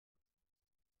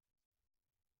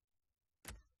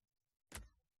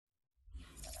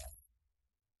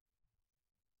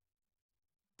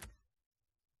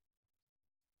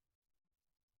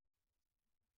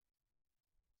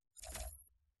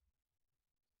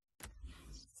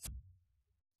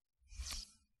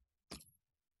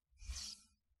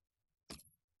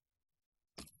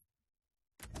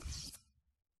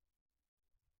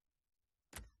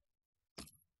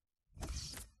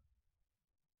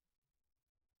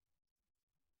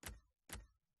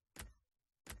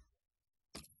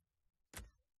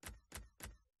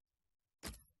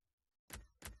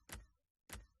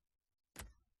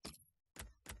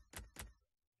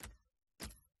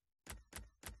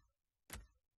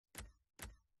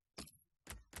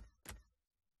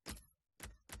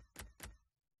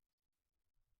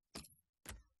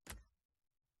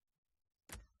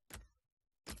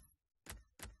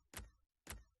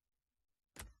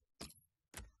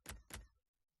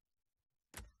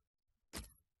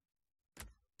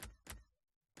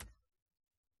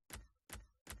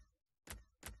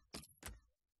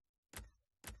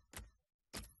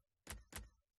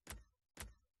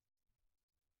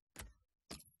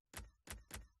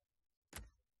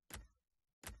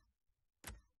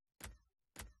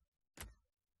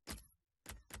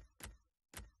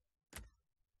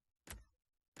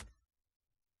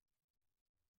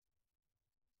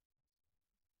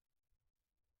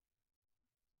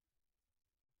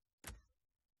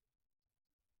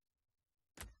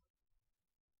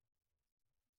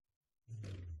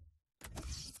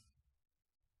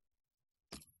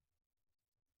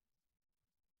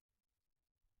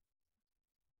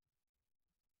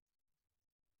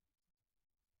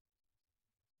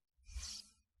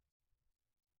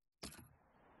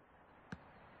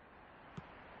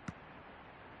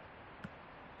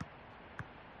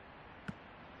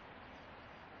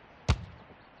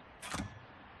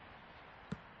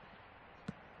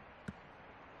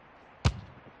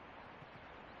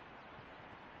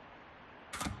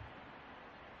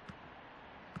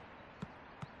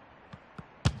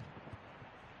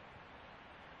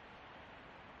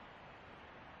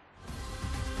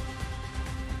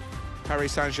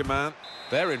Paris Saint-Germain,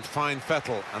 they're in fine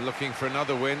fettle and looking for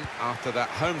another win after that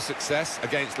home success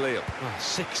against Lille. Oh,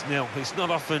 6-0. It's not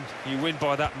often you win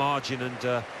by that margin, and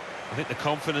I think the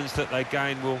confidence that they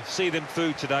gain will see them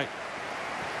through today.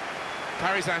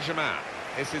 Paris Saint-Germain,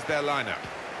 this is their lineup.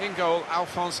 In goal,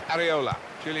 Alphonse Areola.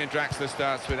 Julian Draxler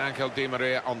starts with Angel Di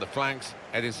Maria on the flanks.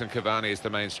 Edinson Cavani is the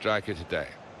main striker today.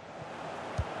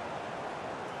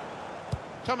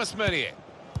 Thomas Meunier.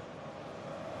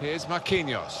 Here's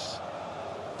Marquinhos.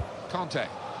 Conte.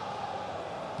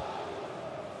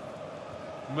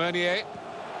 Meunier.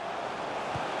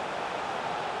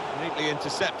 Neatly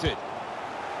intercepted.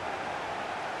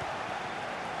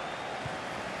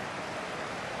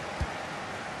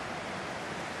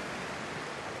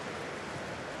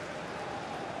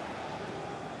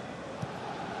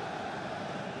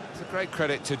 It's a great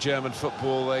credit to German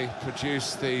football. They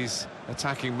produce these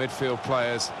attacking midfield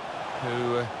players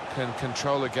who can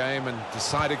control a game and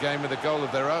decide a game with a goal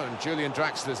of their own. Julian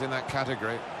Draxler's in that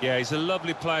category. Yeah, he's a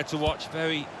lovely player to watch,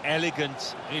 very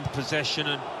elegant in possession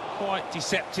and quite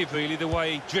deceptive, really, the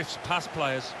way he drifts past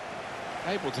players.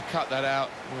 Able to cut that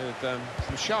out with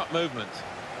some sharp movement.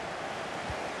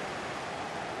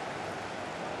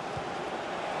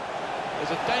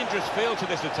 There's a dangerous feel to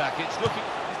this attack. It's looking...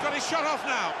 He's got his shot off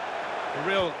now. A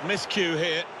real miscue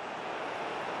here.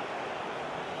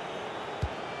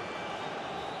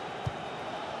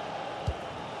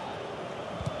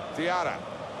 Diarra.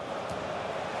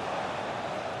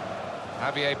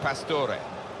 Javier Pastore.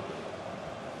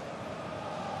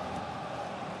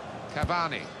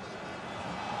 Cavani.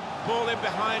 Ball in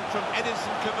behind from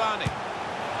Edinson Cavani.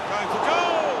 Going for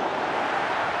goal!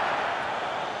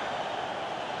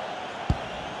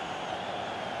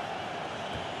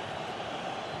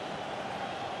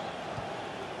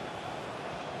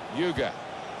 Yuga.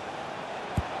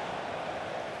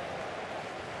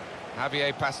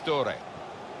 Javier Pastore.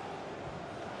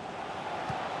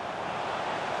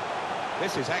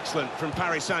 This is excellent from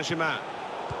Paris Saint-Germain.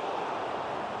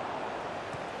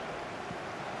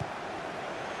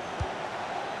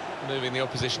 Moving the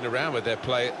opposition around with their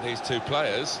play, these two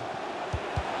players.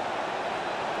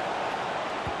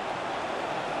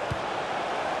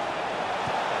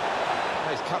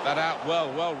 He's cut that out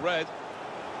well read.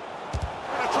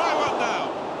 Gonna try one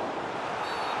now.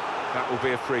 That will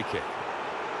be a free kick.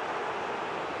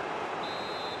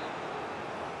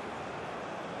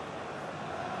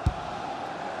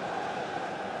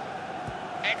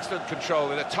 Excellent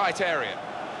control in a tight area.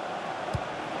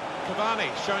 Cavani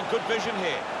showing good vision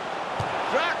here.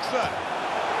 Draxler.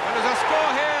 And there's a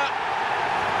score here,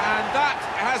 and that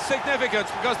has significance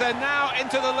because they're now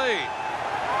into the lead.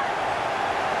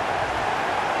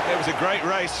 It was a great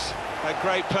race, a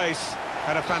great pace,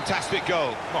 and a fantastic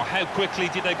goal. Oh, how quickly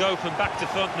did they go from back to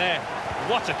front there?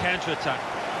 What a counter-attack.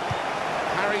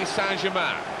 Paris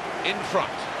Saint-Germain in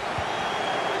front.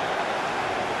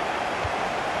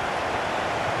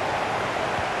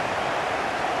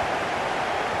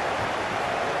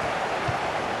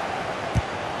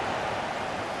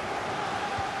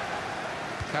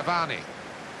 Cavani.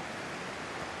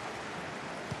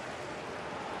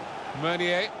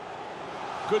 Meunier.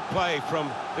 Good play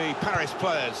from the Paris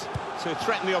players to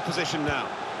threaten the opposition now.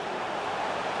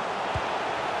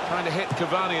 Trying to hit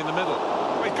Cavani in the middle.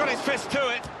 Oh, he's got his fist to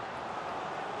it.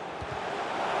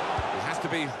 He has to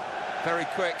be very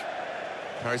quick.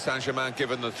 Paris Saint-Germain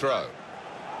given the throw.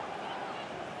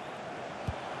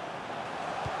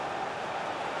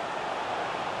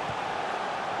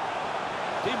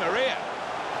 Di Maria.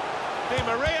 Di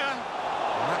Maria.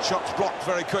 And that shot's blocked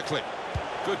very quickly.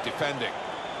 Good defending.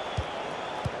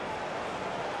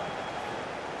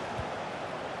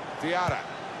 Diarra.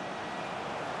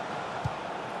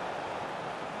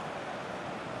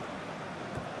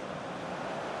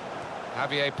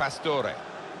 Javier Pastore.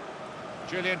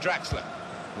 Julian Draxler.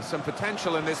 There's some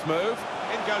potential in this move.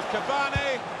 In goes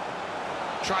Cavani.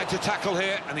 Tried to tackle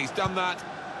here, and he's done that.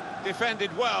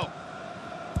 Defended well.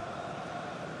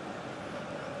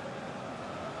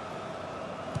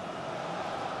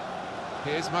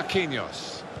 Here's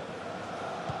Marquinhos.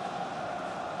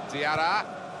 Diarra.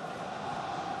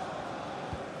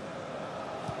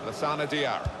 Lassana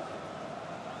Diarra.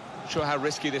 Not sure how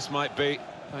risky this might be,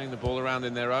 playing the ball around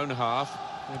in their own half.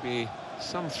 Maybe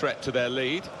some threat to their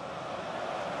lead.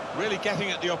 Really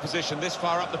getting at the opposition this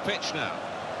far up the pitch now.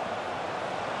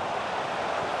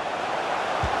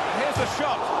 Here's a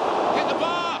shot. Hit the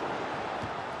bar.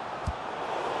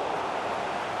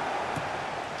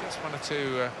 Just one or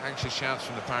two anxious shouts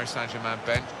from the Paris Saint-Germain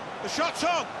bench. The shot's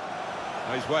on.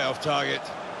 Oh, he's way off target.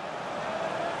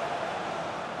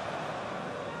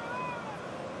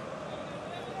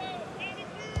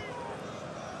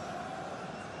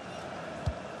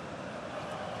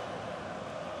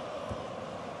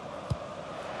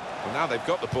 Now they've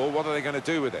got the ball, what are they going to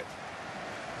do with it?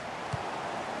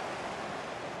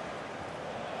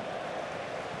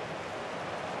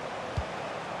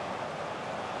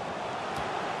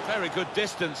 Very good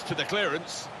distance to the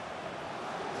clearance.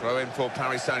 Throw in for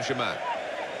Paris Saint-Germain.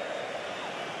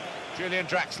 Julian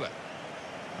Draxler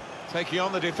taking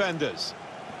on the defenders.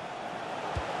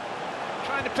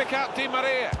 Trying to pick out Di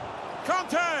Maria.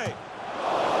 Conte! And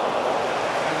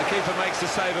the keeper makes the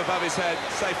save above his head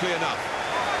safely enough.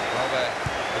 Well, they're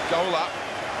a goal up.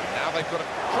 Now they've got to...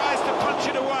 Tries to punch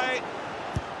it away.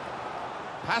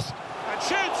 Pass and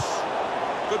shoots.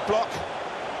 Good block.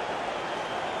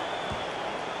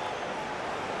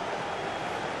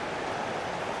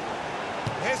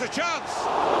 Here's a chance.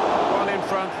 One in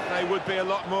front. They would be a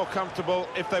lot more comfortable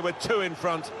if they were two in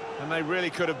front, and they really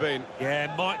could have been.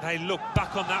 Yeah, might they look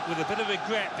back on that with a bit of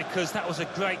regret, because that was a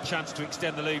great chance to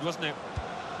extend the lead, wasn't it?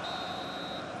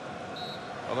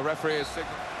 Well, the referee has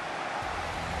signalled.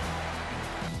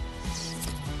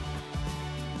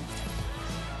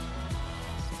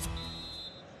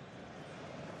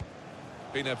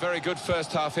 Been a very good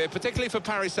first half here, particularly for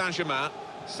Paris Saint-Germain.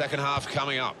 Second half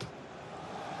coming up.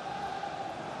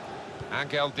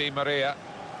 Angel Di Maria.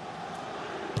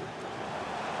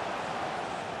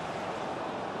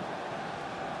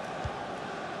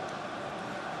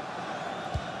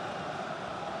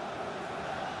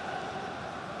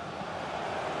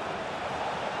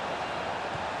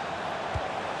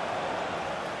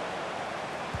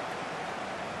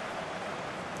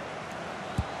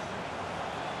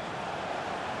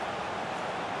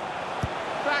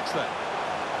 Draxler.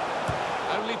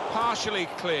 Only partially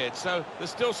cleared, so there's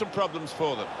still some problems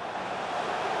for them.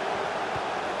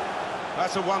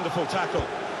 That's a wonderful tackle.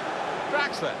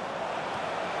 Draxler.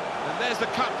 And there's the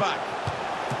cutback.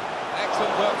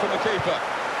 Excellent work from the keeper.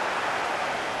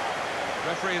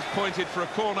 Referee has pointed for a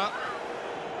corner.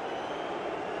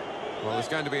 Well, there's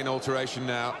going to be an alteration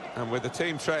now, and with the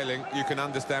team trailing, you can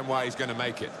understand why he's going to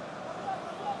make it.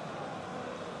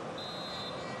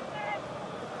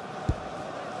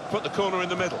 Put the corner in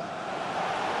the middle.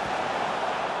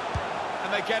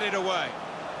 And they get it away.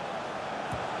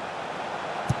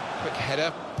 Quick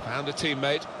header, found a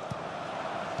teammate.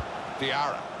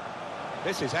 Diarra.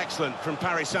 This is excellent from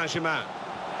Paris Saint-Germain.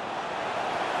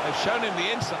 They've shown him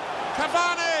the inside.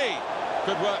 Cavani!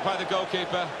 Good work by the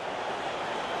goalkeeper.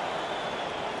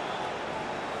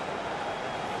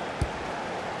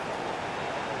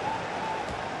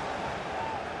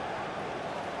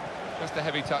 Just a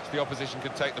heavy touch, the opposition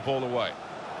could take the ball away.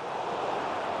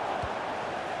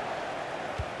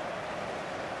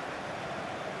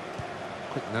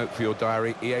 Quick note for your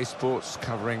diary, EA Sports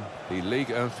covering the Ligue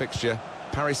 1 fixture.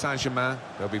 Paris Saint-Germain,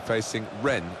 they'll be facing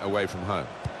Rennes away from home.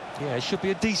 Yeah, it should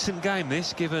be a decent game,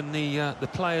 this, given the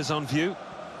players on view.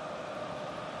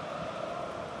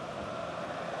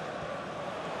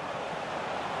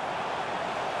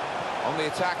 On the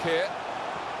attack here.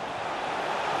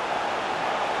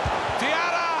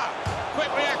 Diarra!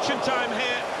 Quick reaction time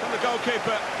here from the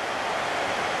goalkeeper.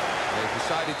 They've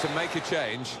decided to make a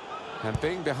change, and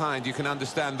being behind, you can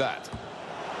understand that.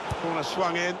 Corner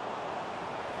swung in.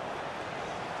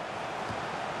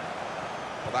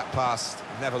 Well, that pass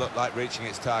never looked like reaching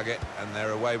its target, and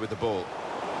they're away with the ball.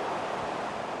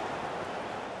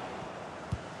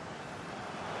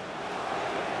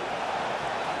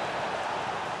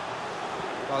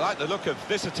 I like the look of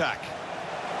this attack.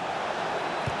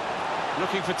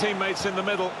 Looking for teammates in the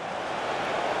middle.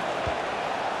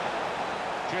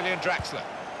 Julian Draxler.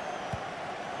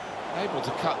 Able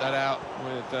to cut that out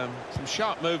with some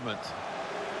sharp movement.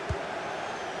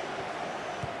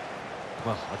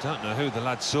 Well, I don't know who the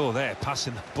lad saw there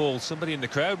passing the ball. Somebody in the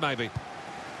crowd, maybe.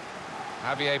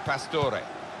 Javier Pastore.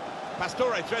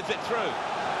 Pastore threads it through.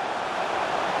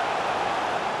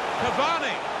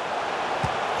 Cavani.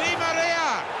 Di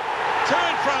Maria. Two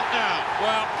in front now.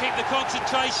 Well, keep the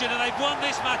concentration, and they've won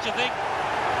this match, I think.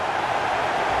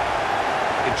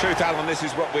 In truth, Alan, this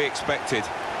is what we expected.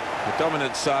 The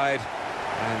dominant side,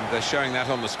 and they're showing that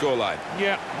on the scoreline.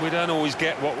 Yeah, we don't always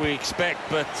get what we expect,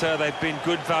 but they've been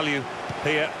good value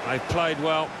here. They've played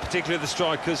well, particularly the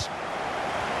strikers.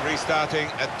 Restarting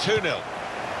at 2-0.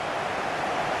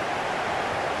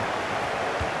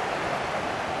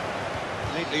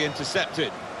 Neatly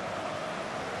intercepted.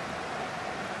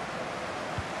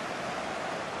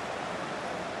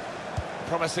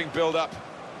 Promising build-up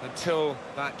until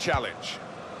that challenge.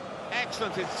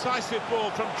 Excellent, incisive ball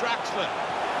from Draxler.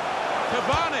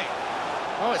 Cavani.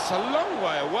 Oh, it's a long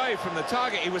way away from the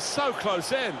target. He was so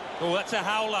close in. Oh, that's a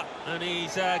howler, and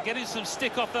he's getting some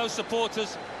stick off those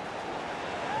supporters.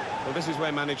 Well, this is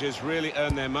where managers really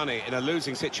earn their money. In a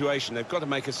losing situation, they've got to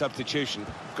make a substitution.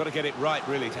 They've got to get it right,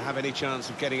 really, to have any chance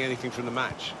of getting anything from the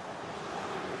match.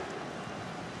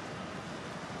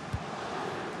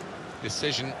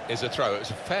 Decision is a throw. It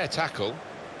was a fair tackle.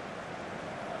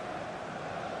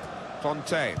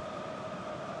 Fontaine.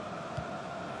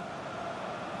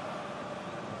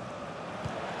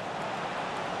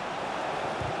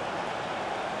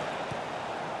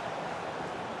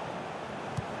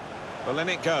 Well, then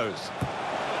it goes.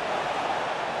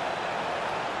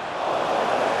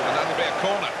 And that'll be a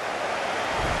corner.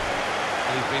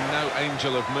 He's been no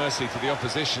angel of mercy to the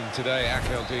opposition today,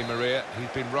 Angel Di Maria. He's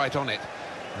been right on it.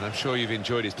 And I'm sure you've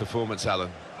enjoyed his performance, Alan.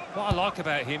 What I like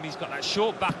about him, he's got that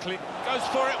short backlit. Goes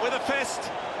for it with a fist.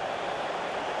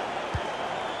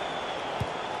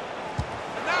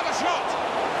 And now the shot!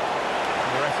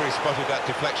 The referee spotted that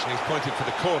deflection. He's pointed for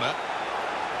the corner.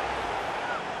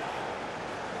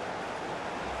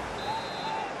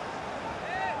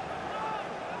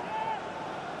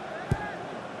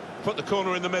 Put the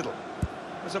corner in the middle.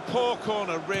 It's a poor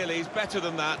corner, really. He's better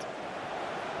than that.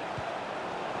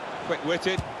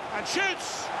 Quick-witted. And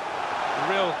shoots! A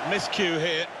real miscue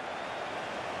here.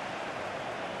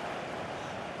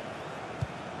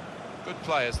 Good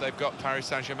players they've got, Paris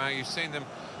Saint-Germain. You've seen them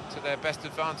to their best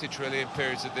advantage, really, in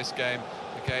periods of this game.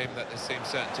 A game that they seem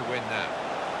certain to win now.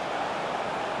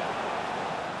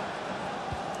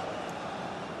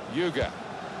 Yuga.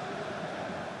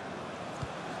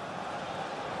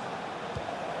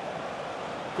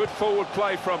 Good forward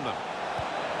play from them.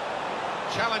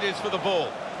 Challenges for the ball.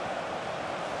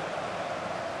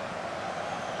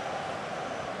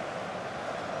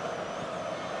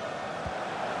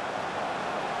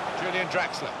 Julian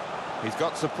Draxler. He's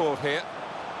got support here.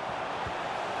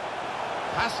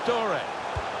 Pastore.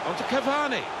 Onto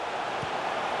Cavani.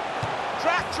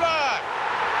 Draxler!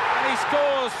 And he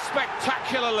scores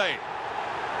spectacularly.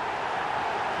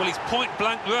 Well, he's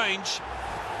point-blank range,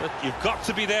 but you've got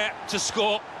to be there to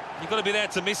score. You've got to be there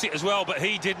to miss it as well, but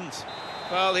he didn't.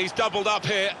 Well, he's doubled up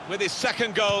here with his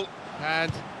second goal,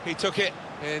 and he took it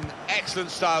in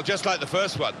excellent style, just like the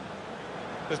first one.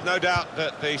 There's no doubt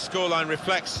that the scoreline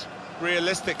reflects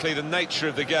realistically the nature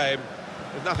of the game.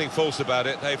 There's nothing false about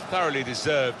it. They've thoroughly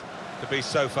deserved to be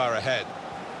so far ahead.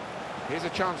 Here's a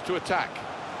chance to attack.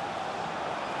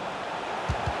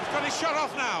 He's got his shot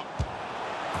off now.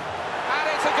 And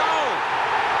it's a goal!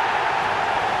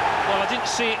 Well, I didn't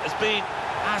see it as being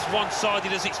as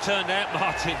one-sided as it's turned out,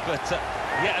 Martin, but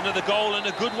yet another goal, and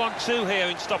a good one too here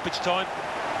in stoppage time.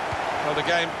 Well, the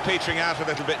game petering out a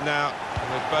little bit now,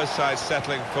 with both sides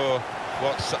settling for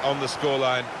what's on the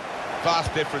scoreline.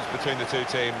 Vast difference between the two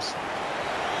teams.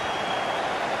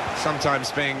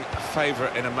 Sometimes being a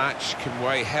favourite in a match can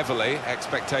weigh heavily,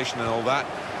 expectation and all that.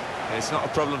 It's not a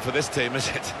problem for this team, is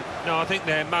it? No, I think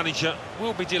their manager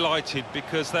will be delighted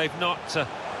because they've not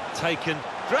taken...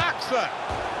 Draxler!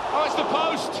 Oh, it's the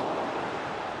post!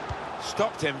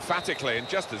 Stopped emphatically and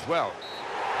just as well.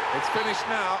 It's finished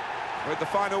now with the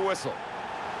final whistle.